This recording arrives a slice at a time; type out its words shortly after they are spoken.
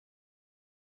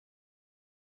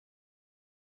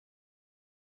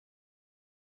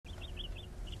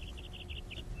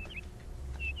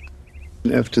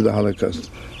after the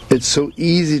Holocaust. It's so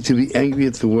easy to be angry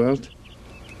at the world,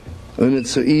 and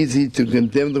it's so easy to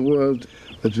condemn the world,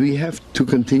 but we have to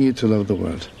continue to love the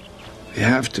world. We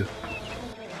have to.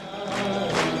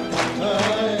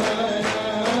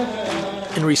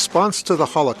 In response to the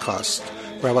Holocaust,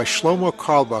 Rabbi Shlomo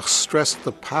Carlebach stressed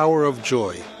the power of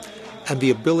joy and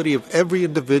the ability of every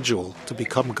individual to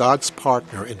become God's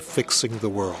partner in fixing the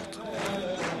world.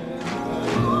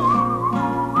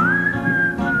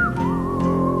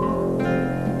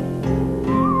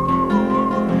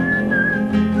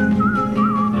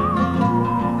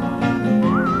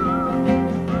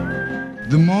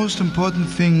 The most important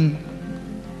thing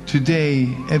today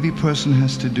every person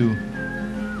has to do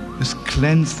is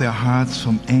cleanse their hearts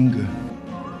from anger.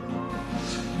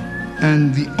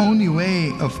 And the only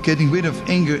way of getting rid of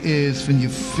anger is when you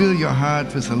fill your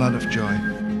heart with a lot of joy.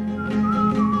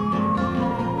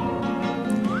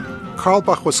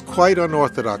 Carlebach was quite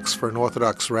unorthodox for an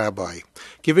Orthodox rabbi,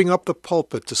 giving up the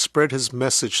pulpit to spread his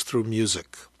message through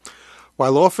music.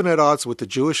 While often at odds with the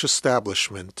Jewish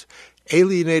establishment,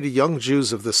 alienated young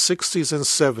Jews of the 60s and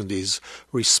 70s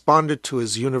responded to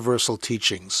his universal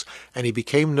teachings, and he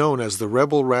became known as the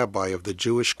rebel rabbi of the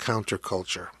Jewish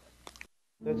counterculture.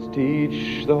 Let's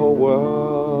teach the whole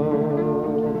world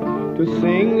to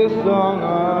sing the song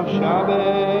of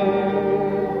Shabbat.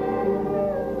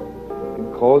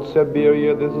 In cold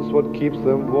Siberia, this is what keeps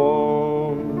them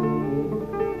warm.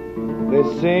 They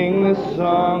sing the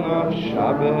song of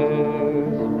Shabbat.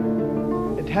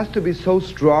 It has to be so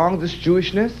strong, this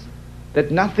Jewishness, that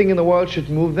nothing in the world should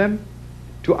move them,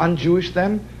 to un-Jewish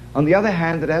them. On the other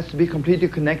hand, it has to be completely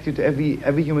connected to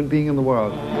every human being in the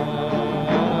world.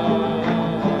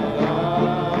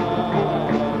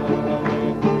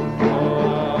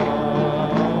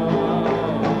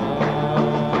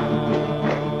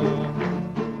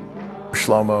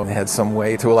 Shlomo had some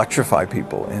way to electrify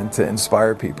people and to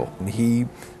inspire people. And he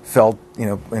felt,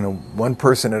 one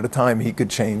person at a time, he could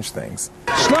change things.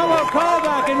 Shlomo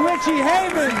Carlebach and Richie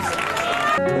Havens.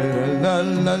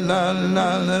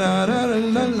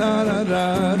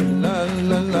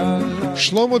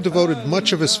 Shlomo devoted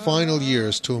much of his final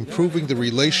years to improving the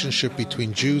relationship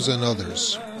between Jews and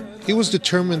others. He was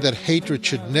determined that hatred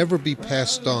should never be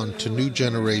passed on to new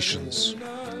generations.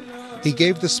 He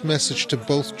gave this message to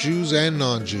both Jews and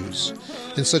non-Jews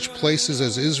in such places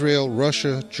as Israel,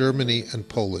 Russia, Germany, and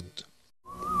Poland.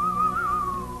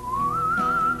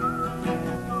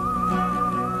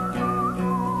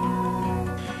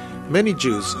 Many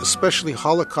Jews, especially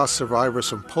Holocaust survivors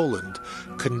from Poland,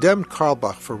 condemned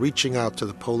Carlebach for reaching out to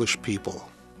the Polish people.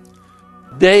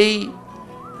 They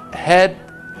had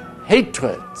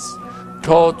hatreds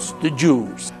towards the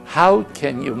Jews. How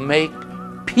can you make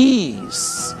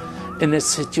peace in a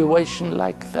situation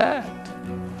like that?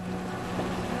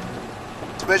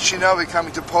 Especially now we're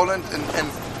coming to Poland and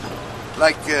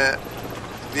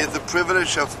we have the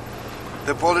privilege of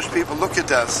the Polish people look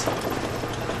at us.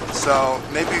 So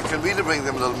maybe you can really bring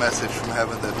them a little message from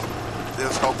heaven that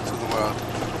there's hope to the world.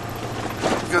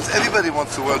 Because everybody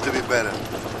wants the world to be better.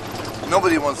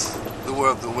 Nobody wants the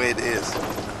world the way it is.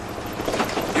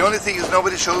 The only thing is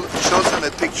nobody shows them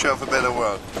a picture of a better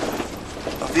world.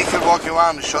 If we can walk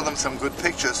around and show them some good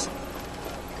pictures,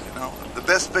 the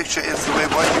best picture is the way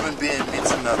one human being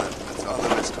meets another. That's all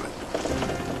there is to it.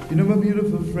 My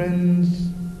beautiful friends,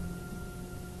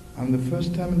 I'm the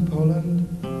first time in Poland.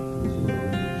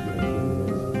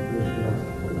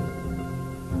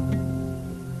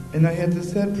 And I had the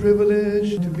sad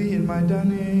privilege to be in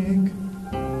Majdanek.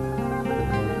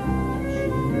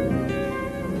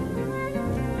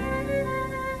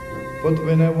 But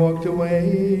when I walked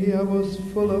away, I was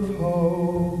full of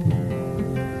hope.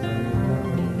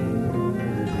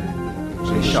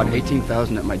 So they shot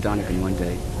 18,000 at Majdanek in one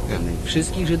day.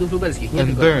 Wszystkich Żydów lubelskich, nie and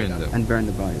tylko burned them. And burned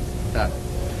the bodies. Tak.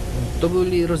 To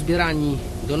byli rozbierani,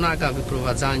 do naga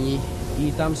wyprowadzani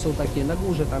i tam są takie na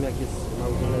górze, tam jak jest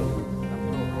mauzoleum.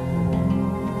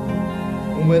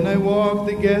 When I walked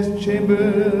the gas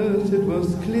chambers, it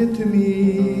was clear to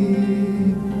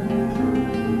me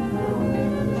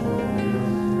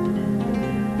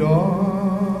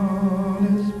dawn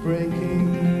is breaking.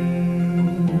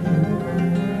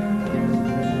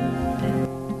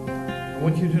 I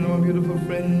want you to know, beautiful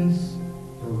friends,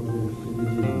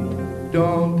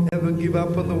 don't ever give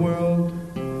up on the world.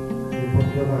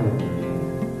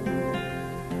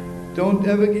 Don't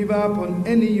ever give up on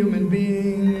any human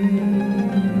being,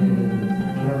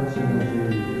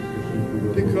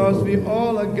 because we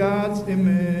all are God's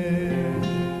image.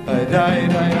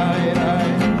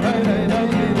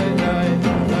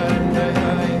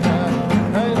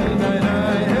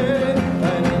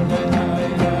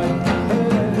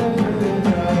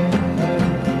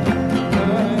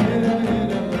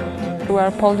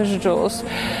 are Polish Jews,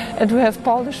 and we have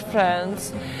Polish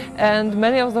friends, and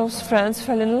many of those friends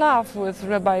fell in love with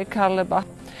Rabbi Carlebach.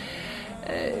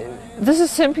 This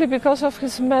is simply because of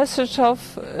his message of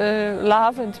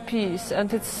love and peace,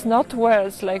 and it's not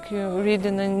words like you read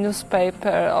in a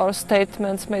newspaper or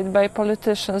statements made by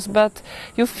politicians, but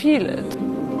you feel it.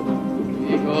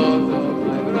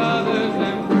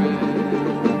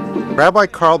 Rabbi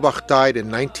Carlebach died in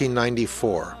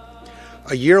 1994.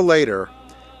 A year later,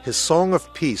 his Song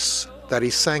of Peace that he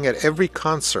sang at every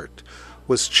concert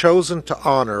was chosen to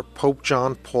honor Pope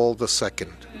John Paul II.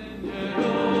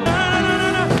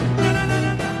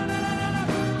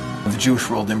 The Jewish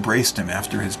world embraced him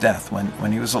after his death.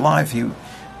 When he was alive, he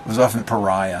was often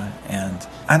pariah, and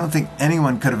I don't think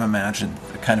anyone could have imagined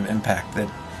the kind of impact that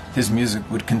his music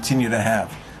would continue to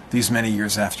have these many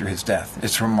years after his death.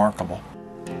 It's remarkable.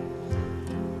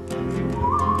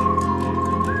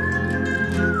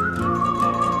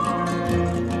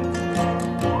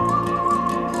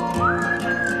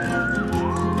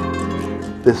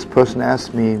 This person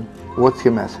asked me, "What's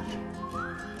your message?"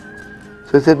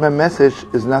 So I said, "My message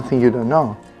is nothing you don't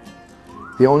know.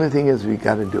 The only thing is we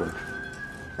got to do it.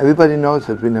 Everybody knows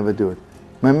that we never do it.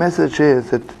 My message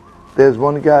is that there's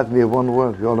one God and we have one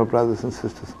world. We all are brothers and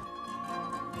sisters.